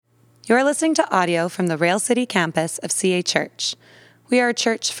You are listening to audio from the Rail City campus of CA Church. We are a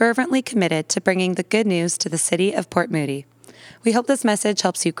church fervently committed to bringing the good news to the city of Port Moody. We hope this message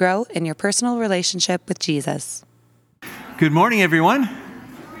helps you grow in your personal relationship with Jesus. Good morning, everyone.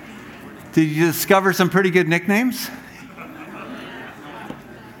 Did you discover some pretty good nicknames?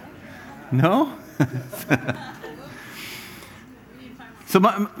 No? So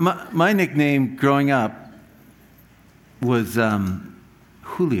my nickname growing up was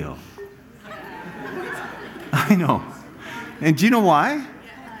Julio. I know. And do you know why?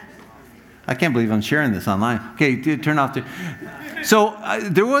 I can't believe I'm sharing this online. Okay, turn off the... So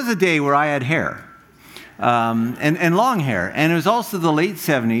there was a day where I had hair, and long hair, and it was also the late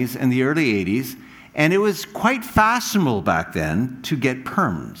 70s and the early 80s, and it was quite fashionable back then to get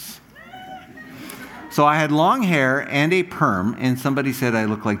perms. So I had long hair and a perm, and somebody said I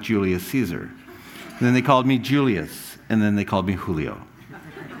looked like Julius Caesar. And then they called me Julius, and then they called me Julio.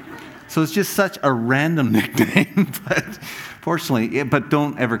 So it's just such a random nickname, but fortunately, but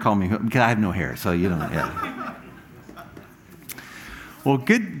don't ever call me, because I have no hair, so you don't, yeah. Well,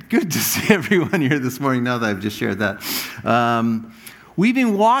 good to see everyone here this morning now that I've just shared that. We've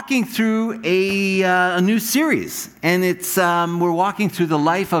been walking through a new series, and it's we're walking through the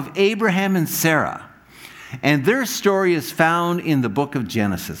life of Abraham and Sarah. And their story is found in the book of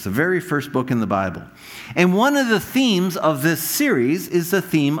Genesis, the very first book in the Bible. And one of the themes of this series is the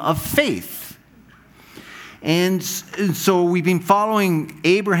theme of faith. And so we've been following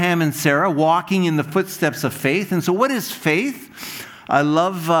Abraham and Sarah, walking in the footsteps of faith. And so what is faith? I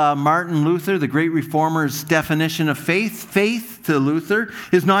love Martin Luther, the great reformer's definition of faith. Faith, to Luther,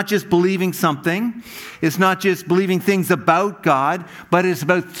 is not just believing something. It's not just believing things about God, but it's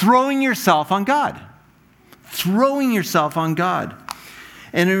about throwing yourself on God. Throwing yourself on God.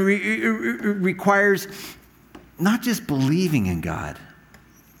 And it requires not just believing in God,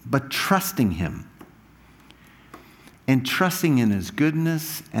 but trusting Him. And trusting in His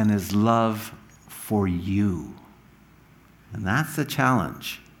goodness and His love for you. And that's the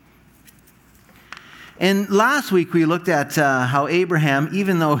challenge. And last week we looked at how Abraham,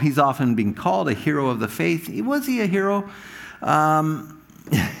 even though he's often been called a hero of the faith, was he a hero?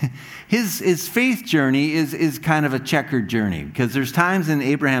 His faith journey is kind of a checkered journey, because there's times in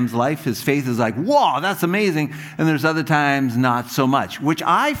Abraham's life his faith is like, whoa, that's amazing. And there's other times not so much, which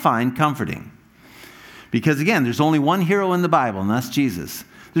I find comforting. Because again, there's only one hero in the Bible, and that's Jesus.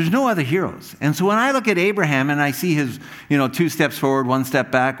 There's no other heroes. And so when I look at Abraham and I see his, 2 steps forward, 1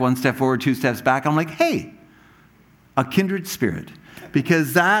 step back, 1 step forward, 2 steps back, I'm like, hey, a kindred spirit.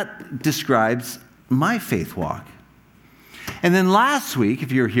 Because that describes my faith walk. And then last week,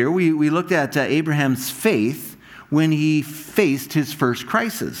 if you're here, we looked at Abraham's faith when he faced his first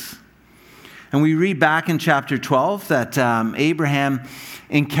crisis. And we read back in chapter 12 that Abraham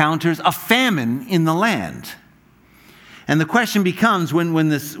encounters a famine in the land. And the question becomes, when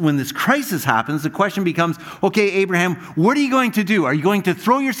this crisis happens, the question becomes, okay, Abraham, what are you going to do? Are you going to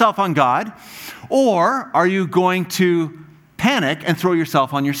throw yourself on God? Or are you going to panic and throw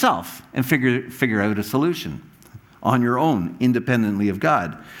yourself on yourself and figure out a solution on your own, independently of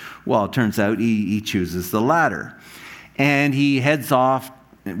God? Well, it turns out he chooses the latter. And he heads off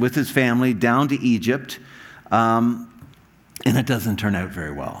with his family down to Egypt, and it doesn't turn out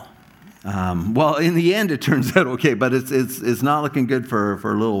very well. Well, in the end, it turns out okay, but it's not looking good for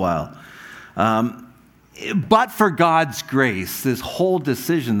a little while. But for God's grace, this whole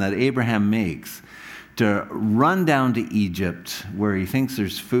decision that Abraham makes to run down to Egypt, where he thinks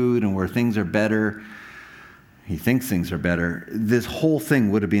there's food and where things are better, this whole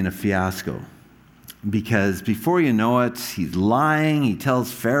thing would have been a fiasco. Because before you know it, he's lying. He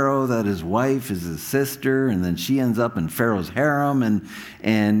tells Pharaoh that his wife is his sister, and then she ends up in Pharaoh's harem.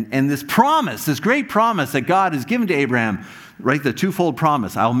 And this promise, this great promise that God has given to Abraham, right? The twofold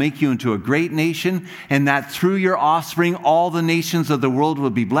promise: I'll make you into a great nation, and that through your offspring, all the nations of the world will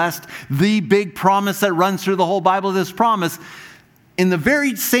be blessed. The big promise that runs through the whole Bible, this promise, in the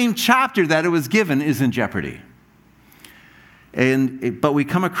very same chapter that it was given, is in jeopardy. But we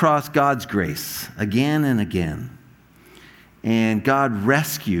come across God's grace again and again. And God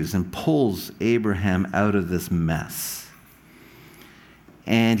rescues and pulls Abraham out of this mess.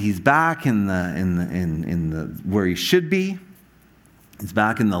 And he's back in the where he should be. He's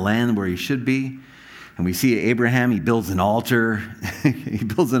back in the land where he should be. And we see Abraham, he builds an altar.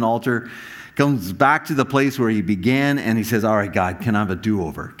 Comes back to the place where he began, and he says, all right, God, can I have a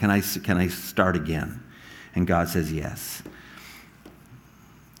do-over? Can I start again? And God says, yes.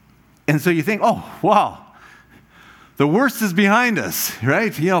 And so you think, oh, wow, the worst is behind us,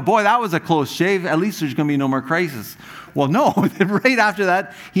 right? Boy, that was a close shave. At least there's going to be no more crisis. Well, no, right after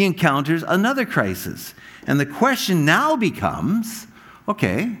that, he encounters another crisis. And the question now becomes,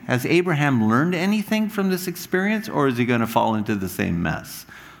 okay, has Abraham learned anything from this experience, or is he going to fall into the same mess?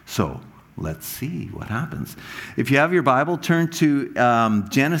 So let's see what happens. If you have your Bible, turn to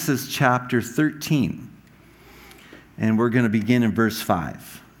Genesis chapter 13. And we're going to begin in verse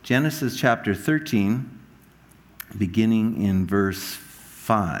 5. Genesis chapter 13, beginning in verse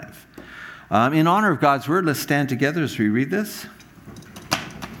 5. In honor of God's word, let's stand together as we read this.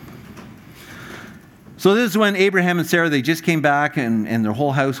 So this is when Abraham and Sarah, they just came back, and their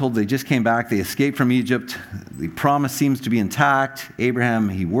whole household, they just came back. They escaped from Egypt. The promise seems to be intact. Abraham,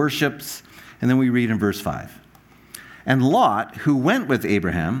 he worships. And then we read in verse 5. And Lot, who went with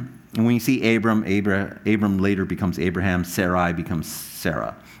Abraham, and when you see Abram later becomes Abraham, Sarai becomes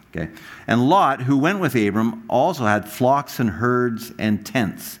Sarah. Okay? And Lot, who went with Abram, also had flocks and herds and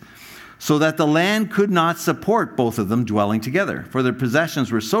tents, so that the land could not support both of them dwelling together, for their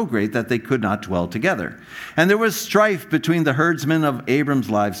possessions were so great that they could not dwell together. And there was strife between the herdsmen of Abram's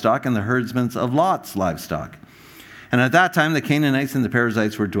livestock and the herdsmen of Lot's livestock. And at that time the Canaanites and the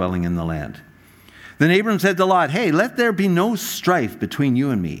Perizzites were dwelling in the land. Then Abram said to Lot, "Hey, let there be no strife between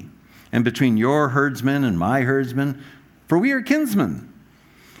you and me, and between your herdsmen and my herdsmen, for we are kinsmen.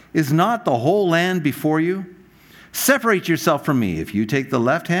 Is not the whole land before you? Separate yourself from me. If you take the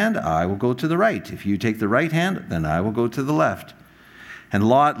left hand, I will go to the right. If you take the right hand, then I will go to the left." And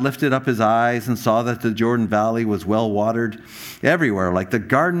Lot lifted up his eyes and saw that the Jordan Valley was well watered everywhere, like the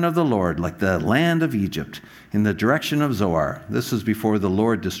garden of the Lord, like the land of Egypt, in the direction of Zoar. This was before the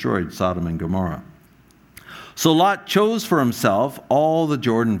Lord destroyed Sodom and Gomorrah. So Lot chose for himself all the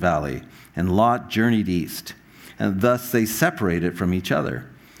Jordan Valley, and Lot journeyed east. And thus they separated from each other.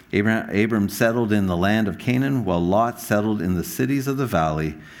 Abram settled in the land of Canaan, while Lot settled in the cities of the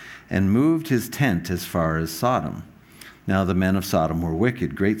valley and moved his tent as far as Sodom. Now the men of Sodom were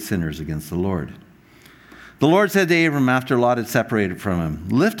wicked, great sinners against the Lord. The Lord said to Abram after Lot had separated from him,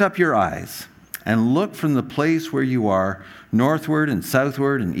 "Lift up your eyes and look from the place where you are, northward and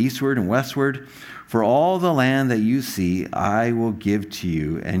southward and eastward and westward. For all the land that you see, I will give to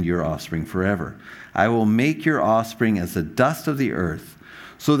you and your offspring forever. I will make your offspring as the dust of the earth,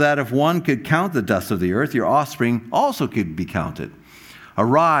 so that if one could count the dust of the earth, your offspring also could be counted.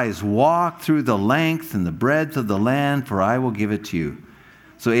 Arise, walk through the length and the breadth of the land, for I will give it to you."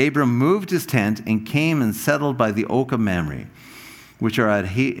 So Abram moved his tent and came and settled by the oak of Mamre, which are at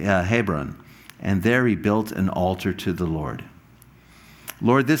Hebron, and there he built an altar to the Lord.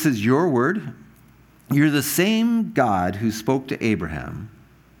 Lord, this is your word. You're the same God who spoke to Abraham,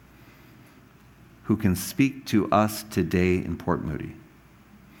 who can speak to us today in Port Moody.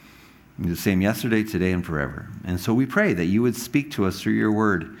 You're the same yesterday, today, and forever. And so we pray that you would speak to us through your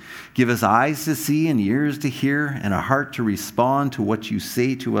word. Give us eyes to see and ears to hear and a heart to respond to what you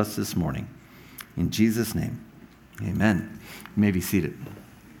say to us this morning. In Jesus' name, amen. You may be seated.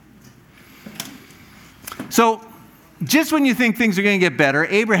 So, just when you think things are going to get better,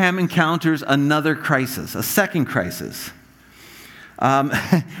 Abraham encounters another crisis, a second crisis.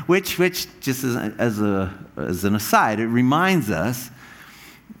 Which just as an aside, it reminds us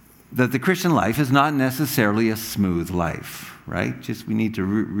that the Christian life is not necessarily a smooth life, right? Just we need to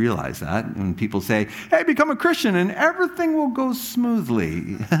realize that. When people say, "Hey, become a Christian and everything will go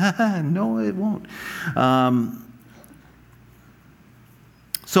smoothly." No, it won't.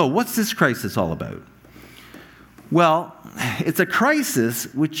 So what's this crisis all about? Well, it's a crisis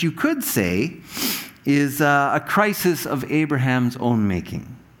which you could say is a crisis of Abraham's own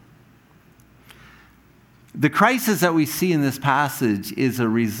making. The crisis that we see in this passage is a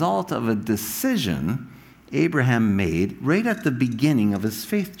result of a decision Abraham made right at the beginning of his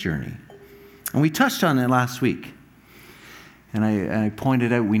faith journey. And we touched on it last week. And I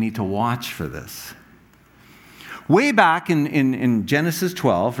pointed out we need to watch for this. Way back in Genesis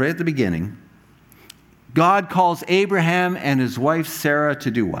 12, right at the beginning, God calls Abraham and his wife Sarah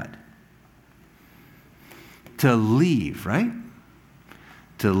to do what? To leave, right?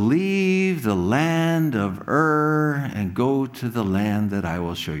 To leave the land of Ur and go to the land that I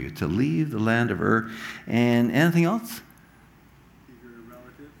will show you. To leave the land of Ur. And anything else? Leave your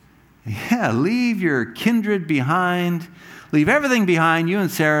relatives. Yeah, leave your kindred behind. Leave everything behind. You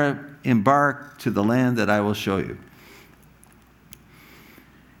and Sarah embark to the land that I will show you.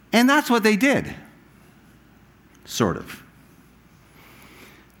 And that's what they did. Sort of.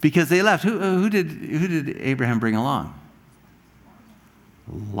 Because they left. Who did Abraham bring along?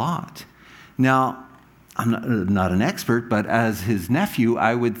 Lot. Now, I'm not an expert, but as his nephew,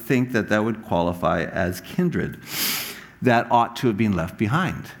 I would think that would qualify as kindred. that ought to have been left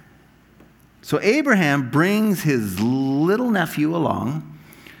behind. So Abraham brings his little nephew along.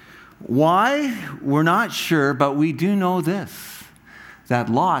 Why? We're not sure, but we do know this, that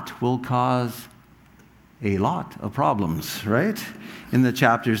Lot will cause a lot of problems, right, in the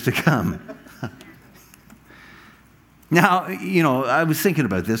chapters to come. Now, I was thinking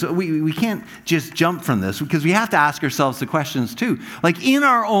about this. We can't just jump from this because we have to ask ourselves the questions too. Like in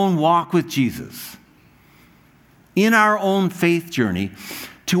our own walk with Jesus, in our own faith journey,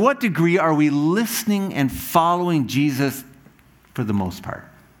 to what degree are we listening and following Jesus for the most part?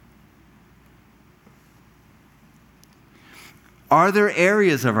 Are there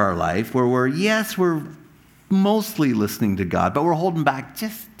areas of our life where we're mostly listening to God, but we're holding back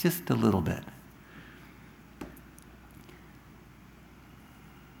just a little bit?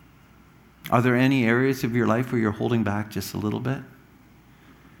 Are there any areas of your life where you're holding back just a little bit?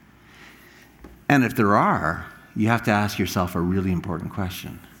 And if there are, you have to ask yourself a really important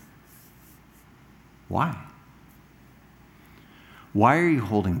question. Why? Why are you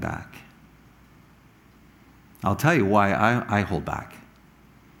holding back? I'll tell you why I hold back.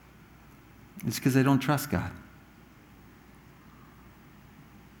 It's because I don't trust God.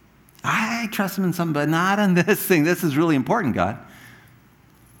 I trust Him in something, but not on this thing. This is really important, God.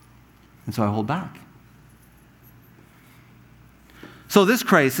 And so I hold back. So this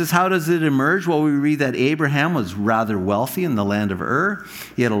crisis, how does it emerge? Well, we read that Abraham was rather wealthy in the land of Ur.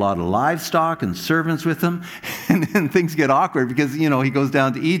 He had a lot of livestock and servants with him. And then things get awkward because, he goes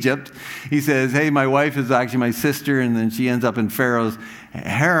down to Egypt. He says, hey, my wife is actually my sister. And then she ends up in Pharaoh's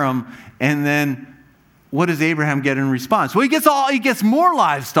harem. And then what does Abraham get in response? Well, he gets more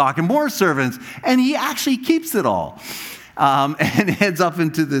livestock and more servants. And he actually keeps it all. And heads up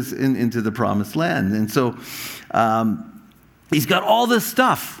into the promised land. And so he's got all this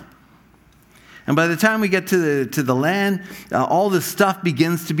stuff. And by the time we get to the land, all this stuff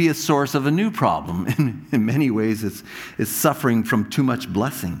begins to be a source of a new problem. In many ways, it's suffering from too much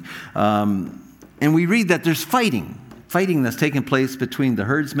blessing. And we read that there's fighting that's taking place between the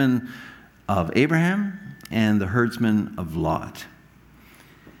herdsmen of Abraham and the herdsmen of Lot.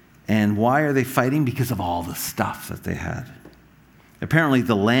 And why are they fighting? Because of all the stuff that they had. Apparently,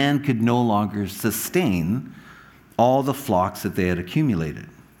 the land could no longer sustain all the flocks that they had accumulated.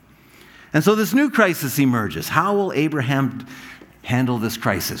 And so this new crisis emerges. How will Abraham handle this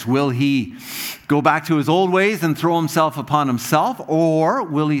crisis? Will he go back to his old ways and throw himself upon himself, or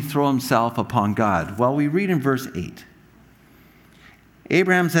will he throw himself upon God? Well, we read in verse 8.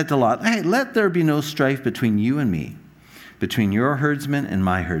 Abraham said to Lot, hey, let there be no strife between you and me, between your herdsmen and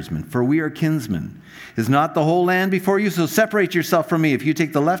my herdsmen, for we are kinsmen. Is not the whole land before you? So separate yourself from me. If you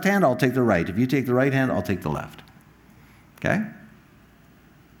take the left hand, I'll take the right. If you take the right hand, I'll take the left. Okay?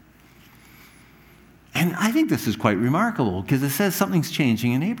 And I think this is quite remarkable because it says something's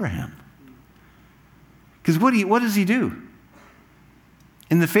changing in Abraham. Because what does he do?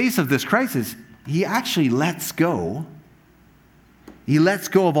 In the face of this crisis, he actually lets go. He lets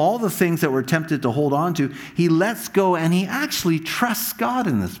go of all the things that we're tempted to hold on to. He lets go and he actually trusts God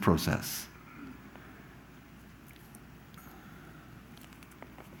in this process.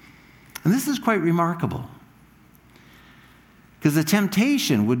 And this is quite remarkable. Because the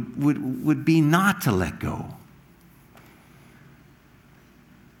temptation would be not to let go.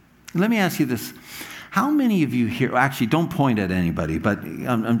 Let me ask you this. How many of you here, actually don't point at anybody, but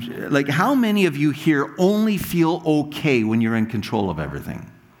how many of you here only feel okay when you're in control of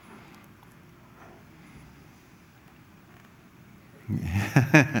everything?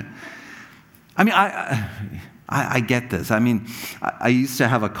 I mean, I get this. I mean, I used to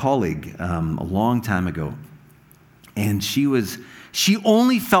have a colleague a long time ago, and she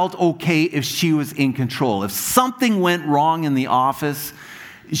only felt okay if she was in control. If something went wrong in the office,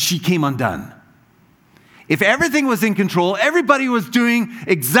 she came undone. If everything was in control, everybody was doing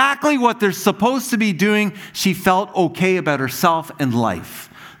exactly what they're supposed to be doing, she felt okay about herself and life.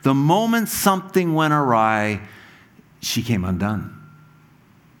 The moment something went awry, she came undone.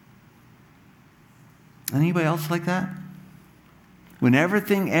 Anybody else like that? When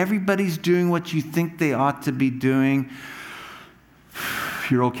everybody's doing what you think they ought to be doing,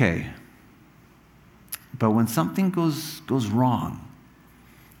 you're okay. But when something goes wrong,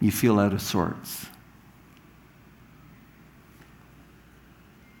 you feel out of sorts.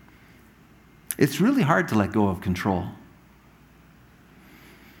 It's really hard to let go of control.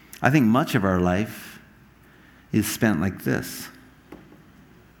 I think much of our life is spent like this.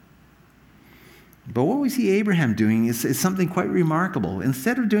 But what we see Abraham doing is something quite remarkable.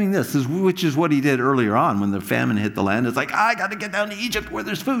 Instead of doing this, which is what he did earlier on when the famine hit the land, it's like, I got to get down to Egypt where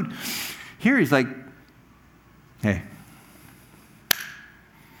there's food. Here he's like, hey,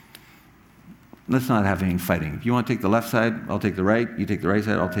 Let's not have any fighting. If you want to take the left side, I'll take the right. You take the right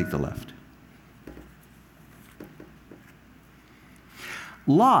side, I'll take the left.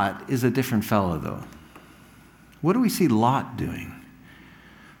 Lot is a different fellow, though. What do we see Lot doing?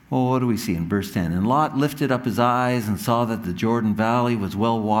 Well, what do we see in verse 10? And Lot lifted up his eyes and saw that the Jordan Valley was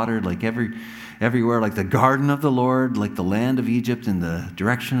well watered, like everywhere, like the garden of the Lord, like the land of Egypt in the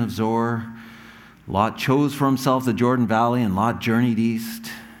direction of Zoar. Lot chose for himself the Jordan Valley, and Lot journeyed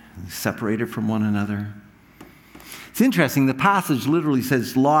east, separated from one another. It's interesting, the passage literally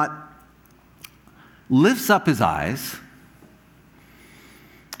says Lot lifts up his eyes.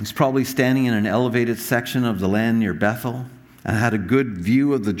 He's probably standing in an elevated section of the land near Bethel and had a good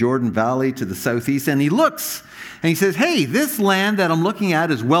view of the Jordan Valley to the southeast. And he looks and he says, hey, this land that I'm looking at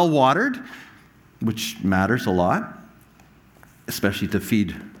is well watered, which matters a lot, especially to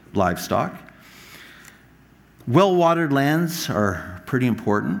feed livestock. Well-watered lands are pretty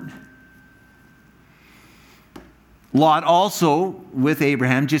important. Lot also, with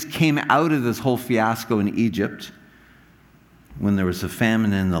Abraham, just came out of this whole fiasco in Egypt when there was a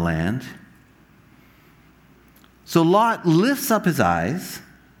famine in the land. So Lot lifts up his eyes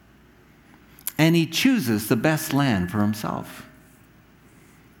and he chooses the best land for himself.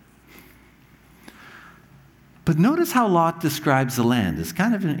 But notice how Lot describes the land. It's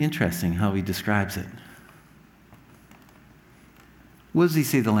kind of interesting how he describes it. What does he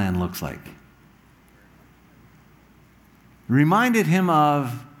say the land looks like? Reminded him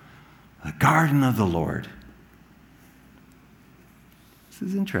of the garden of the Lord. This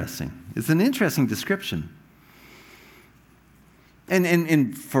is interesting. It's an interesting description.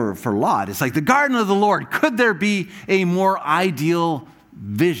 And for Lot, it's like the garden of the Lord. Could there be a more ideal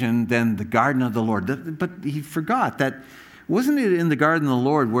vision than the garden of the Lord? But he forgot that, wasn't it in the garden of the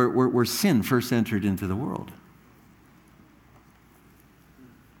Lord where sin first entered into the world?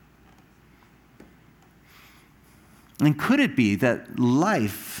 And could it be that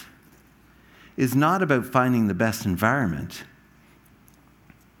life is not about finding the best environment,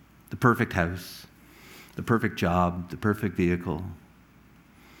 the perfect house, the perfect job, the perfect vehicle?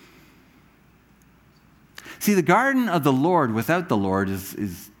 See, the garden of the Lord without the Lord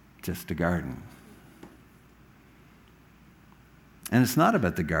is just a garden. And it's not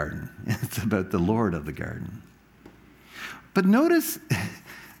about the garden. It's about the Lord of the garden. But notice,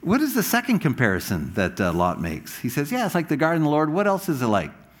 what is the second comparison that Lot makes? He says, yeah, it's like the garden of the Lord. What else is it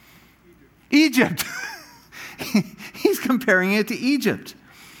like? Egypt. He's comparing it to Egypt.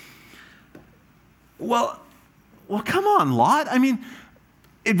 Well, come on, Lot. I mean,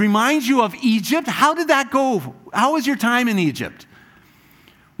 it reminds you of Egypt. How did that go? How was your time in Egypt?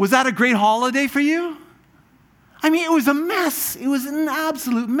 Was that a great holiday for you? I mean, it was a mess. It was an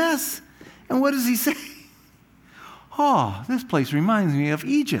absolute mess. And what does he say? Oh, this place reminds me of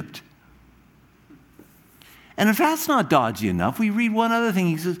Egypt. And if that's not dodgy enough, we read one other thing.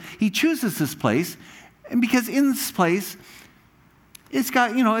 He says he chooses this place, and because in this place, it's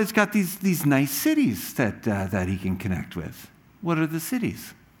got these nice cities that he can connect with. What are the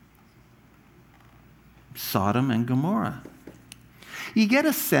cities? Sodom and Gomorrah. You get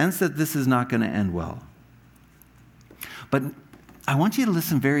a sense that this is not going to end well. But I want you to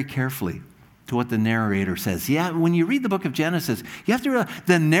listen very carefully to what the narrator says. Yeah, when you read the book of Genesis, you have to realize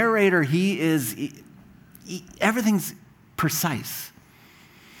the narrator, everything's precise.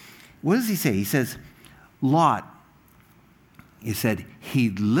 What does he say? He says, Lot, he said, he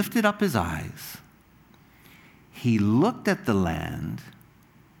lifted up his eyes, he looked at the land,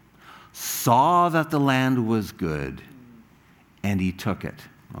 saw that the land was good, and he took it.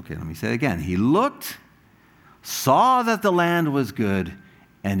 Okay, let me say it again. He looked, saw that the land was good,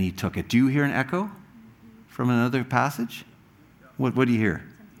 and he took it. Do you hear an echo from another passage? What do you hear?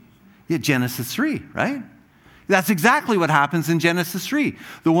 Yeah, Genesis 3, right? That's exactly what happens in Genesis 3.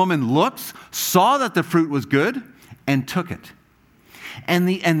 The woman looks, saw that the fruit was good, and took it. And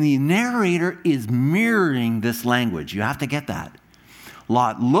the narrator is mirroring this language. You have to get that.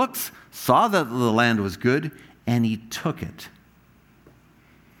 Lot looks, saw that the land was good, and he took it.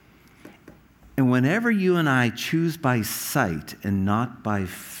 And whenever you and I choose by sight and not by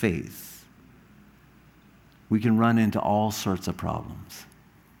faith, we can run into all sorts of problems.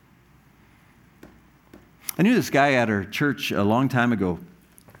 I knew this guy at our church a long time ago,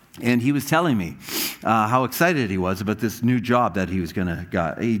 and he was telling me how excited he was about this new job that he was going to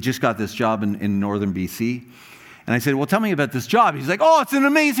get. He just got this job in northern BC. And I said, well, tell me about this job. He's like, oh, it's an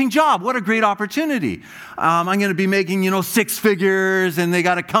amazing job. What a great opportunity. I'm going to be making, 6 figures, and they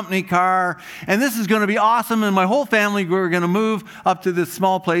got a company car, and this is going to be awesome. And my whole family, we're going to move up to this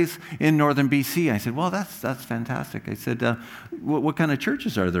small place in northern BC. I said, well, that's fantastic. I said, what kind of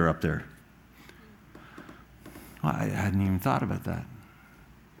churches are there up there? Well, I hadn't even thought about that.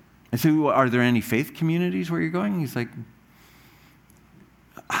 I said, well, are there any faith communities where you're going? He's like,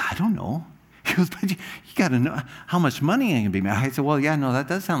 I don't know. He goes, but you got to know how much money I can be made. I said, well, yeah, no, that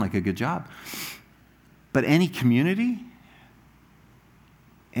does sound like a good job. But any community?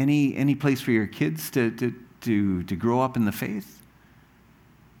 Any place for your kids to grow up in the faith?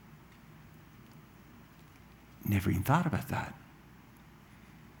 Never even thought about that.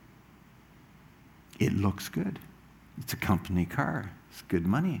 It looks good. It's a company car. It's good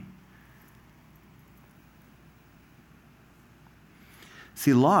money.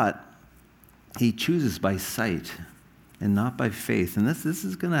 See, Lot, he chooses by sight and not by faith. And this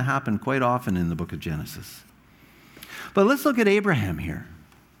is going to happen quite often in the book of Genesis. But let's look at Abraham here.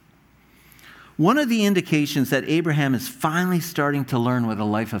 One of the indications that Abraham is finally starting to learn what a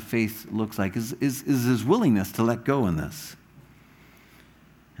life of faith looks like is his willingness to let go in this.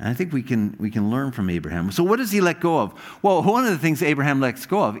 And I think we can learn from Abraham. So what does he let go of? Well, one of the things Abraham lets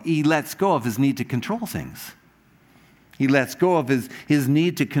go of, he lets go of his need to control things. He lets go of his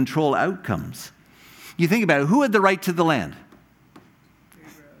need to control outcomes. You think about it, who had the right to the land?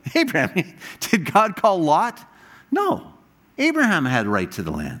 Abraham. Did God call Lot? No. Abraham had right to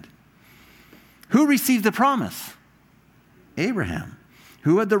the land. Who received the promise? Abraham.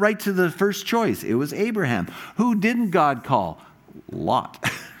 Who had the right to the first choice? It was Abraham. Who didn't God call? Lot,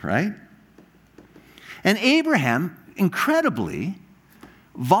 right? And Abraham, incredibly,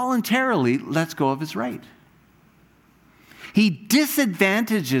 voluntarily lets go of his right. He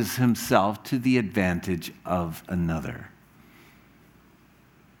disadvantages himself to the advantage of another,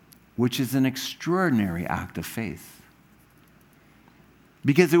 which is an extraordinary act of faith,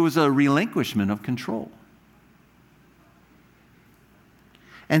 because it was a relinquishment of control.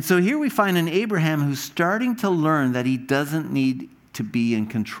 And so here we find an Abraham who's starting to learn that he doesn't need to be in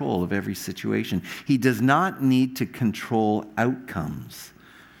control of every situation. He does not need to control outcomes.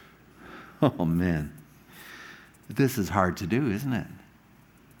 Oh, man. This is hard to do, isn't it?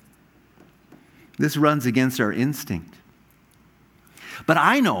 This runs against our instinct. But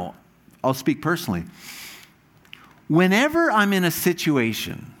I know, I'll speak personally, whenever I'm in a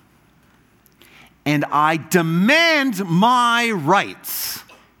situation and I demand my rights,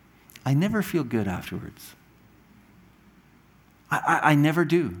 I never feel good afterwards. I never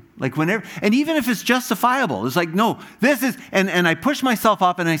do. Like whenever, and even if it's justifiable, it's like, no, this is, and I push myself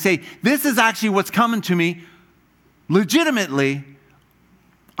up and I say, this is actually what's coming to me legitimately.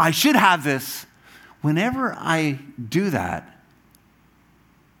 I should have this. Whenever I do that,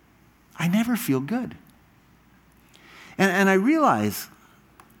 I never feel good. And I realize,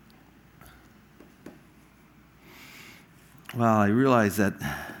 that,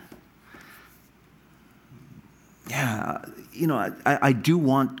 yeah, I do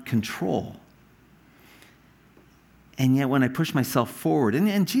want control. And yet when I push myself forward,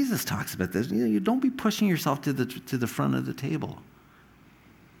 and Jesus talks about this, you don't be pushing yourself to the front of the table.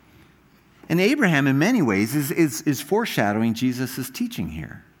 And Abraham, in many ways, is foreshadowing Jesus' teaching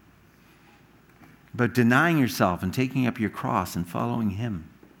here about denying yourself and taking up your cross and following him.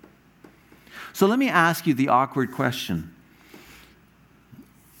 So let me ask you the awkward question.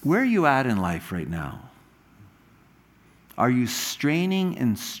 Where are you at in life right now? Are you straining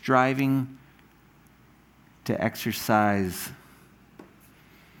and striving to exercise,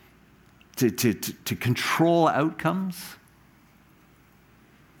 to control outcomes?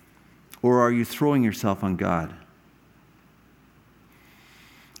 Or are you throwing yourself on God?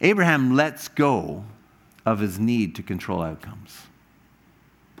 Abraham lets go of his need to control outcomes.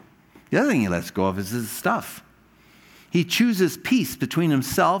 The other thing he lets go of is his stuff. He chooses peace between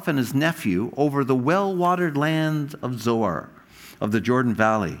himself and his nephew over the well-watered land of Zoar, of the Jordan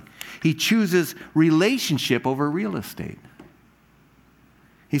Valley. He chooses relationship over real estate.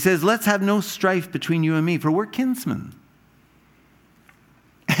 He says, let's have no strife between you and me, for we're kinsmen.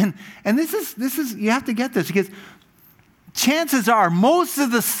 And this is you have to get this, because chances are most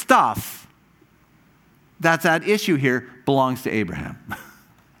of the stuff that's at issue here belongs to Abraham.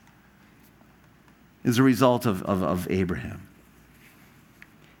 Is a result of Abraham.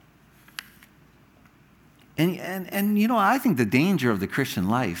 And I think the danger of the Christian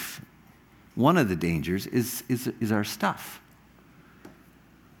life, one of the dangers is our stuff.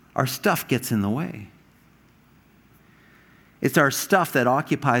 Our stuff gets in the way. It's our stuff that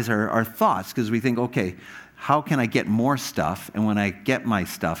occupies our thoughts, because we think, okay, how can I get more stuff? And when I get my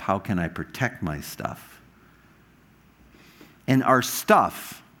stuff, how can I protect my stuff? And our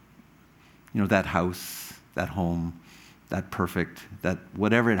stuff, that house, that home, that perfect, that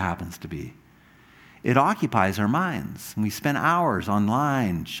whatever it happens to be, It occupies our minds. We spend hours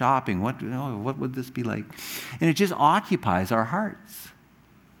online shopping. What would this be like? And it just occupies our hearts.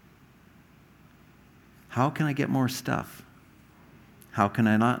 How can I get more stuff? How can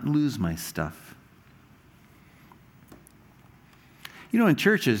I not lose my stuff? You know, in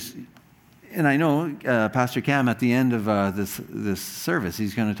churches, and I know Pastor Cam at the end of this service,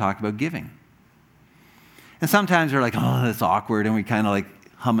 he's going to talk about giving. And sometimes we're like, oh, that's awkward, and we kind of like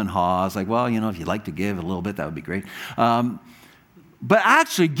hum and haw. It's like, well, you know, if you'd like to give a little bit, that would be great. But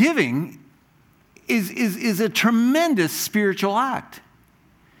actually, giving is a tremendous spiritual act.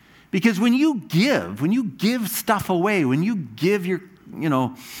 Because when you give stuff away, when you give your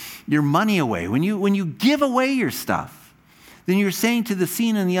money away, when you give away your stuff, then you're saying to the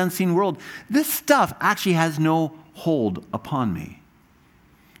seen and the unseen world, this stuff actually has no hold upon me.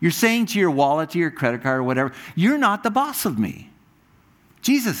 You're saying to your wallet, to your credit card or whatever, you're not the boss of me.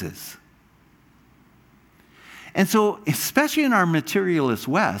 Jesus is. And so, especially in our materialist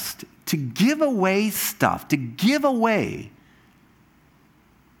West, to give away stuff, to give away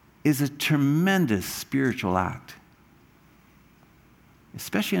is a tremendous spiritual act.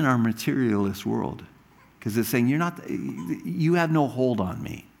 Especially in our materialist world. Because it's saying, you have no hold on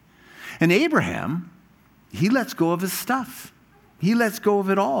me. And Abraham, he lets go of his stuff. He lets go of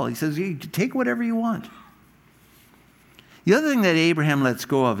it all. He says, you take whatever you want. The other thing that Abraham lets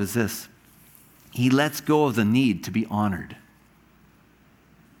go of is this. He lets go of the need to be honored.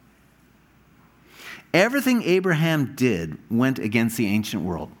 Everything Abraham did went against the ancient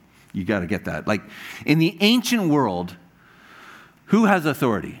world. You got to get that. Like, in the ancient world, who has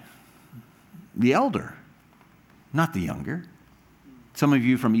authority? The elder, not the younger. Some of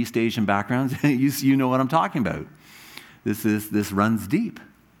you from East Asian backgrounds, you know what I'm talking about. This runs deep.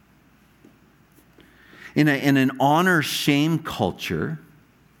 In an honor-shame culture,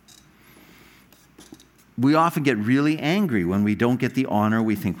 we often get really angry when we don't get the honor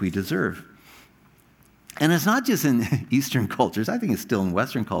we think we deserve. And it's not just in Eastern cultures. I think it's still in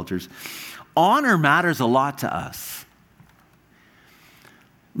Western cultures. Honor matters a lot to us.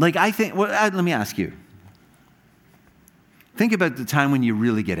 Like, let me ask you. Think about the time when you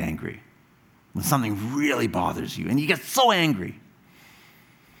really get angry. When something really bothers you and you get so angry.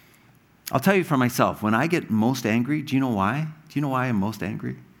 I'll tell you for myself, when I get most angry, do you know why? Do you know why I'm most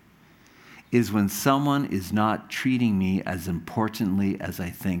angry? Is when someone is not treating me as importantly as I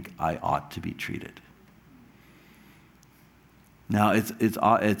think I ought to be treated. Now,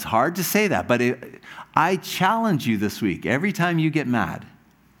 it's hard to say that, but I challenge you this week. Every time you get mad,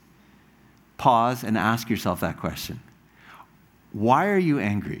 pause and ask yourself that question. Why are you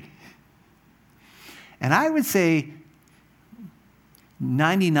angry? And I would say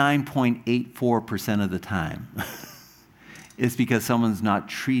 99.84% of the time it's because someone's not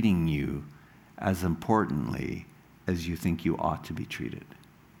treating you as importantly as you think you ought to be treated.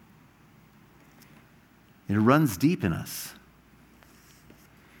 It runs deep in us.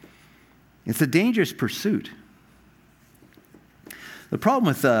 It's a dangerous pursuit. The problem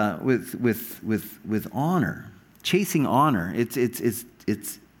with honor, chasing honor, it's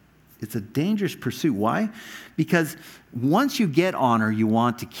a dangerous pursuit. Why? Because once you get honor, you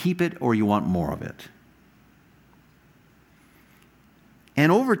want to keep it or you want more of it.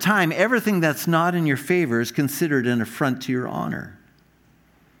 And over time, everything that's not in your favor is considered an affront to your honor.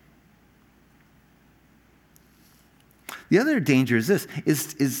 The other danger is this,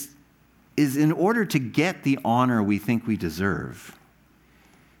 is in order to get the honor we think we deserve,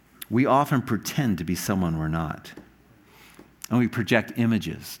 we often pretend to be someone we're not. And we project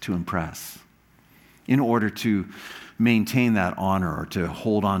images to impress in order to maintain that honor or to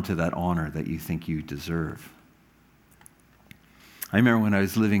hold on to that honor that you think you deserve. I remember when I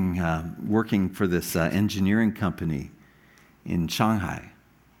was working for this engineering company in Shanghai.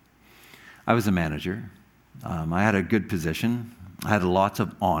 I was a manager. I had a good position. I had lots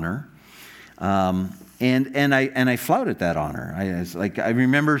of honor. And I flouted that honor. I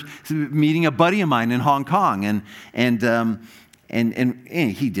remember meeting a buddy of mine in Hong Kong, and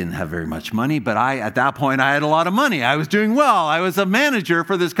he didn't have very much money, but at that point I had a lot of money. I was doing well. I was a manager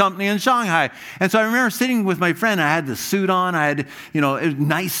for this company in Shanghai, and so I remember sitting with my friend. I had the suit on. I had a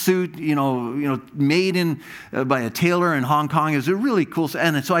nice suit, made by a tailor in Hong Kong. It was a really cool.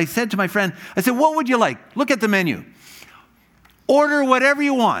 And so I said to my friend, I said, "What would you like? Look at the menu. Order whatever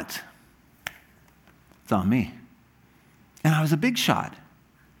you want." It's on me. And I was a big shot.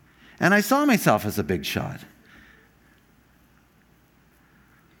 And I saw myself as a big shot.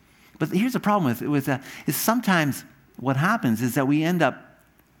 But here's the problem with that, is sometimes what happens is that we end up,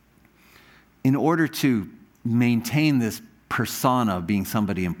 in order to maintain this persona of being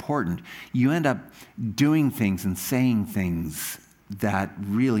somebody important, you end up doing things and saying things that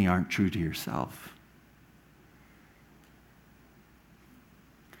really aren't true to yourself.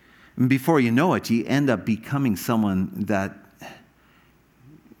 And before you know it, you end up becoming someone that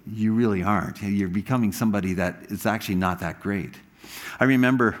you really aren't. You're becoming somebody that is actually not that great. I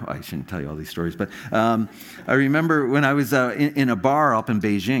remember, I shouldn't tell you all these stories, but I remember when I was in a bar up in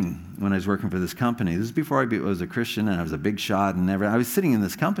Beijing when I was working for this company. This is before I was a Christian and I was a big shot and everything. I was sitting in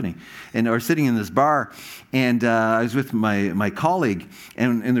this company or sitting in this bar, and I was with my colleague,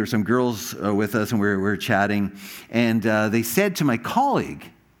 and there were some girls with us, and we were chatting, and they said to my colleague,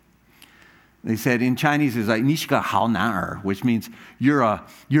 they said in Chinese, it's like, 你是个好男儿, which means you're a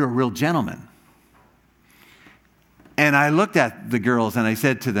real gentleman. And I looked at the girls and I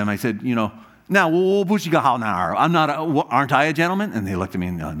said to them, I said, now, 我不是个好男儿. Aren't I a gentleman? And they looked at me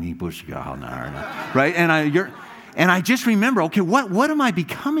and, 你不是个好男儿. Right? And I just remember, okay, what am I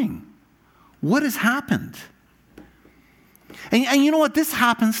becoming? What has happened? And you know what? This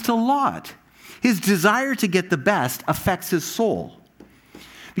happens to Lot. His desire to get the best affects his soul.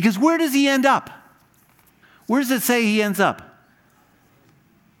 Because where does he end up? Where does it say he ends up?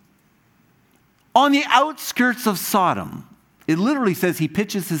 On the outskirts of Sodom. It literally says he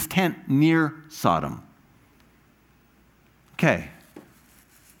pitches his tent near Sodom. Okay.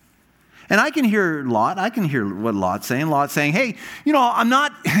 And I can hear Lot. I can hear what Lot's saying. Lot's saying, hey, I'm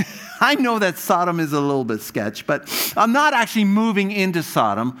not, I know that Sodom is a little bit sketch, but I'm not actually moving into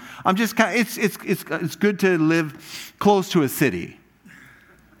Sodom. I'm just it's good to live close to a city.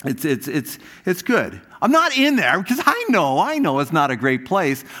 It's good. I'm not in there because I know it's not a great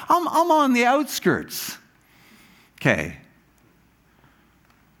place. I'm on the outskirts. Okay.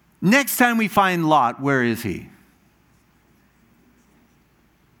 Next time we find Lot, where is he?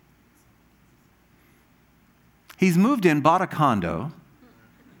 He's moved in, bought a condo.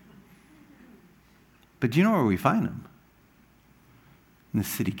 But do you know where we find him? In the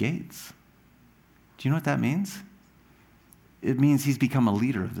city gates. Do you know what that means? It means he's become a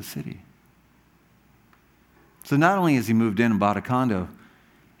leader of the city. So not only has he moved in and bought a condo,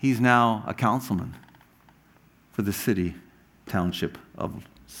 he's now a councilman for the city township of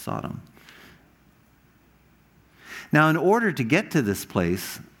Sodom. Now, in order to get to this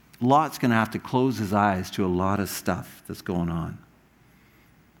place, Lot's going to have to close his eyes to a lot of stuff that's going on.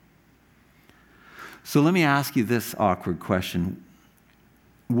 So let me ask you this awkward question.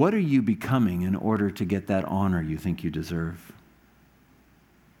 What are you becoming in order to get that honor you think you deserve?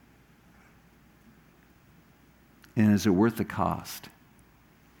 And is it worth the cost?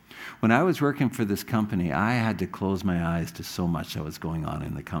 When I was working for this company, I had to close my eyes to so much that was going on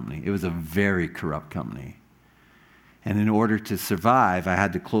in the company. It was a very corrupt company. And in order to survive, I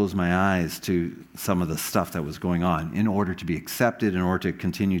had to close my eyes to some of the stuff that was going on. In order to be accepted, in order to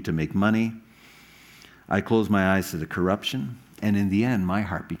continue to make money, I closed my eyes to the corruption. And in the end, my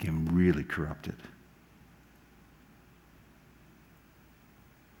heart became really corrupted.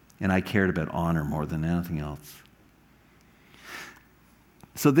 And I cared about honor more than anything else.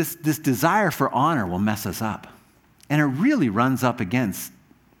 So this desire for honor will mess us up. And it really runs up against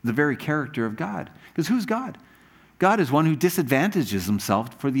the very character of God. Because who's God? God is one who disadvantages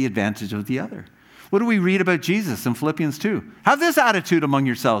himself for the advantage of the other. What do we read about Jesus in Philippians 2? Have this attitude among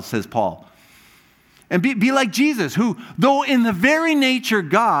yourselves, says Paul. And be like Jesus, who, though in the very nature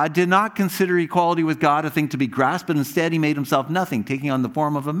God, did not consider equality with God a thing to be grasped, but instead he made himself nothing, taking on the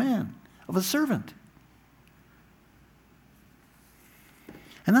form of a man, of a servant.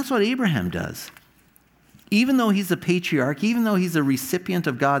 And that's what Abraham does. Even though he's a patriarch, even though he's a recipient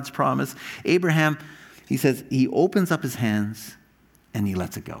of God's promise, Abraham, he says, he opens up his hands and he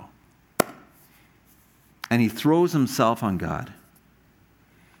lets it go. And he throws himself on God.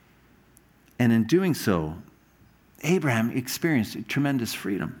 And in doing so, Abraham experienced tremendous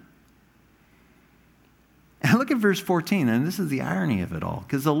freedom. And look at verse 14, and this is the irony of it all,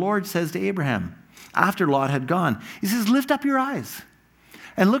 because the Lord says to Abraham, after Lot had gone, he says, lift up your eyes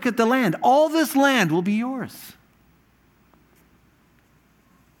and look at the land. All this land will be yours.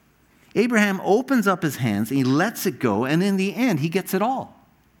 Abraham opens up his hands, and he lets it go, and in the end, he gets it all.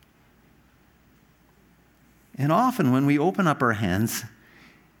 And often when we open up our hands,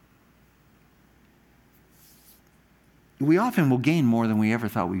 we often will gain more than we ever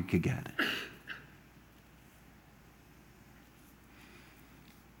thought we could get.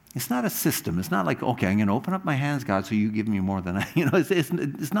 It's not a system. It's not like, okay, I'm going to open up my hands, God, so you give me more than I,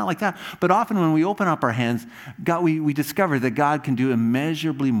 it's not like that. But often when we open up our hands, God, we discover that God can do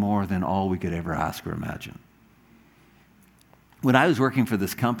immeasurably more than all we could ever ask or imagine. When I was working for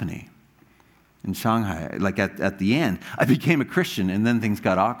this company, in Shanghai. Like at the end, I became a Christian, and then things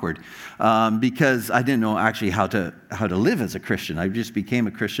got awkward because I didn't know actually how to live as a Christian. I just became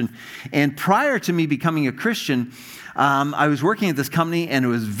a Christian. And prior to me becoming a Christian, I was working at this company, and it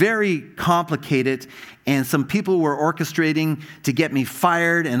was very complicated, and some people were orchestrating to get me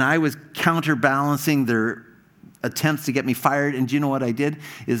fired, and I was counterbalancing their attempts to get me fired. And do you know what I did?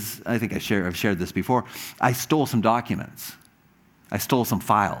 I think I've shared this before. I stole some documents. I stole some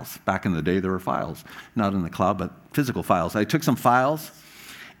files. Back in the day, there were files, not in the cloud, but physical files. I took some files,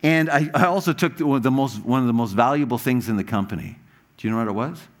 and I also took one of the most valuable things in the company. Do you know what it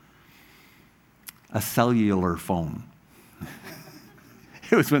was? A cellular phone.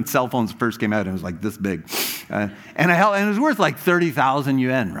 It was when cell phones first came out, and it was like this big. And it was worth like 30,000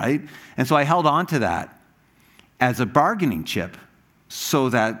 yuan, right? And so I held on to that as a bargaining chip so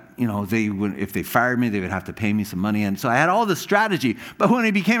that, they would, if they fired me, they would have to pay me some money. And so I had all this strategy. But when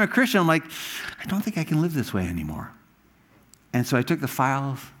I became a Christian, I'm like, I don't think I can live this way anymore. And so I took the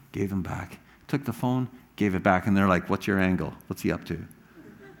files, gave them back. Took the phone, gave it back. And they're like, what's your angle? What's he up to?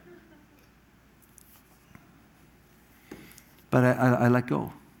 But I let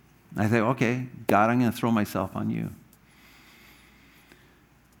go. I think, okay, God, I'm going to throw myself on you.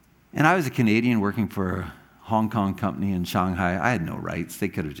 And I was a Canadian working for a Hong Kong company in Shanghai. I had no rights. They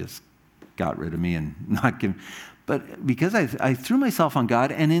could have just got rid of me and not given. But because I threw myself on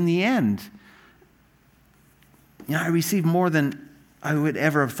God, and in the end, I received more than I would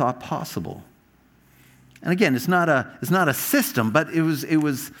ever have thought possible. And again, it's not a system, but it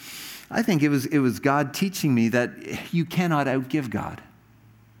was. I think it was God teaching me that you cannot outgive God.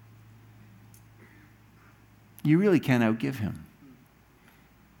 You really can't outgive him.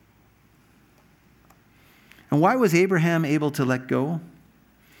 And why was Abraham able to let go?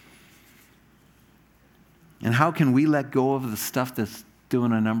 And how can we let go of the stuff that's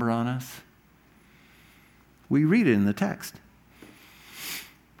doing a number on us? We read it in the text.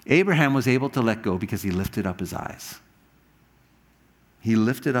 Abraham was able to let go because he lifted up his eyes. He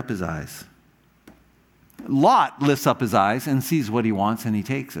lifted up his eyes. Lot lifts up his eyes and sees what he wants, and he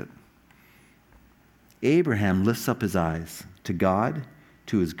takes it. Abraham lifts up his eyes to God,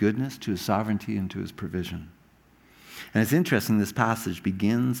 to his goodness, to his sovereignty, and to his provision. And it's interesting, this passage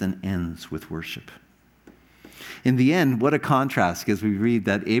begins and ends with worship. In the end, what a contrast, because we read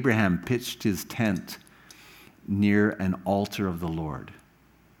that Abraham pitched his tent near an altar of the Lord.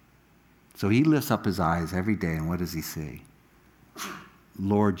 So he lifts up his eyes every day, and what does he say?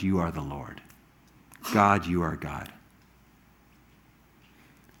 Lord, you are the Lord. God, you are God.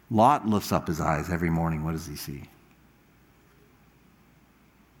 Lot lifts up his eyes every morning. What does he see?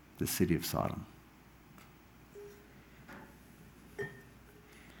 The city of Sodom.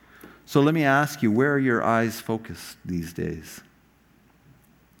 So let me ask you, where are your eyes focused these days?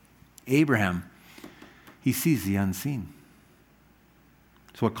 Abraham, he sees the unseen.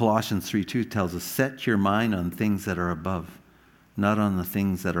 It's what Colossians 3:2 tells us. Set your mind on things that are above, not on the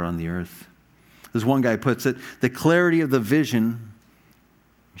things that are on the earth. As one guy puts it, the clarity of the vision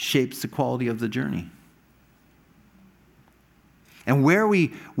shapes the quality of the journey. And where we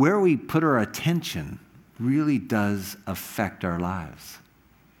put our attention really does affect our lives.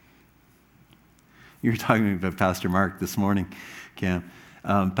 You were talking about Pastor Mark this morning, Cam.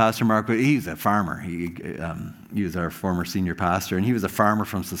 Pastor Mark, he's a farmer. He was our former senior pastor, and he was a farmer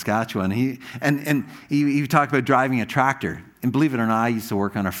from Saskatchewan. He talked about driving a tractor. And believe it or not, I used to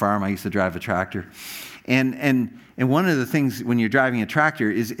work on a farm. I used to drive a tractor. And one of the things when you're driving a tractor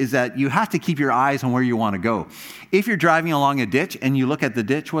is that you have to keep your eyes on where you want to go. If you're driving along a ditch and you look at the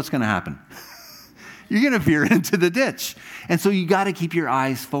ditch, what's going to happen? You're going to veer into the ditch. And so you got to keep your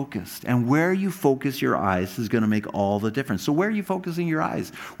eyes focused. And where you focus your eyes is going to make all the difference. So where are you focusing your eyes?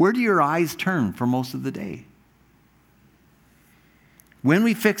 Where do your eyes turn for most of the day? When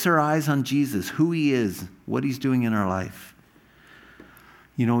we fix our eyes on Jesus, who he is, what he's doing in our life,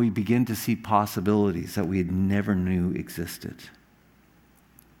 we begin to see possibilities that we had never knew existed.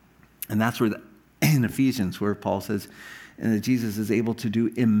 And that's where in Ephesians, where Paul says, and that Jesus is able to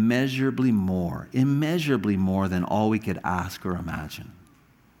do immeasurably more than all we could ask or imagine.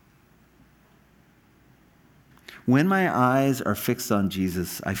 When my eyes are fixed on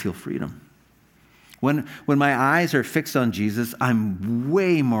Jesus, I feel freedom. When my eyes are fixed on Jesus, I'm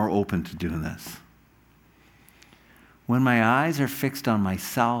way more open to doing this. When my eyes are fixed on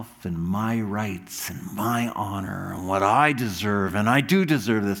myself and my rights and my honor and what I deserve, and I do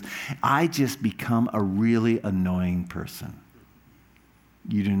deserve this, I just become a really annoying person.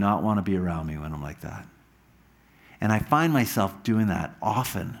 You do not want to be around me when I'm like that. And I find myself doing that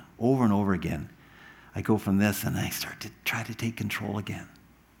often, over and over again. I go from this and I start to try to take control again.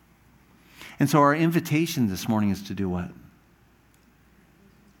 And so our invitation this morning is to do what?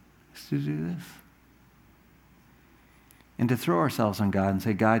 Is to do this. And to throw ourselves on God and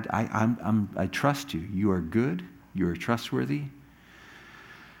say, God, I trust you. You are good. You are trustworthy.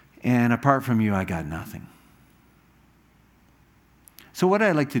 And apart from you, I got nothing. So what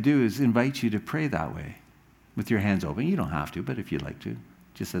I'd like to do is invite you to pray that way with your hands open. You don't have to, but if you'd like to,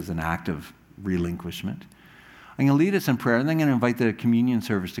 just as an act of relinquishment. I'm going to lead us in prayer, and then I'm going to invite the communion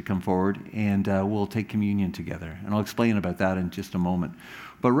service to come forward, and we'll take communion together. And I'll explain about that in just a moment.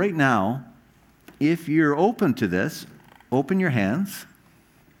 But right now, if you're open to this, open your hands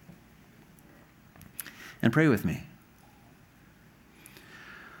and pray with me.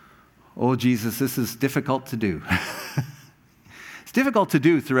 Oh, Jesus, this is difficult to do. It's difficult to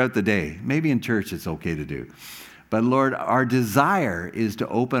do throughout the day. Maybe in church it's okay to do. But Lord, our desire is to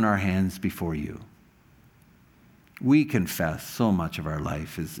open our hands before you. We confess so much of our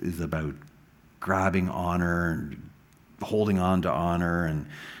life is about grabbing honor and holding on to honor and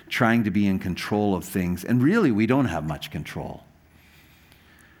trying to be in control of things. And really, we don't have much control.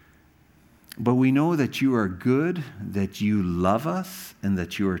 But we know that you are good, that you love us, and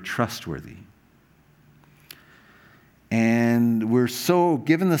that you are trustworthy. And we're so,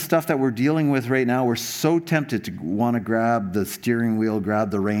 given the stuff that we're dealing with right now, we're so tempted to want to grab the steering wheel, grab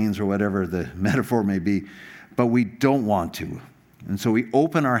the reins, or whatever the metaphor may be, but we don't want to. And so we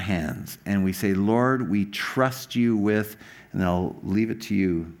open our hands and we say, Lord, we trust you with, and I'll leave it to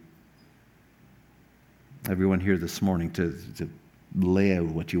you, everyone here this morning, to lay out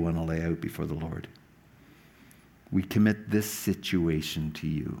what you want to lay out before the Lord. We commit this situation to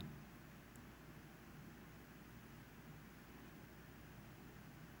you.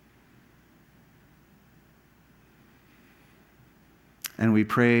 And we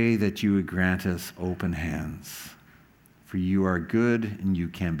pray that you would grant us open hands. For you are good and you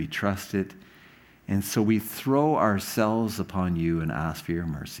can be trusted. And so we throw ourselves upon you and ask for your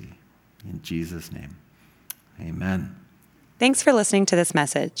mercy. In Jesus' name, amen. Thanks for listening to this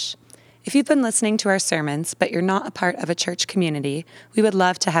message. If you've been listening to our sermons, but you're not a part of a church community, we would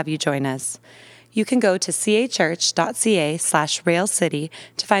love to have you join us. You can go to cachurch.ca/RailCity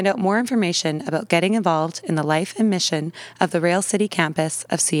to find out more information about getting involved in the life and mission of the Rail City campus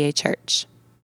of CA Church.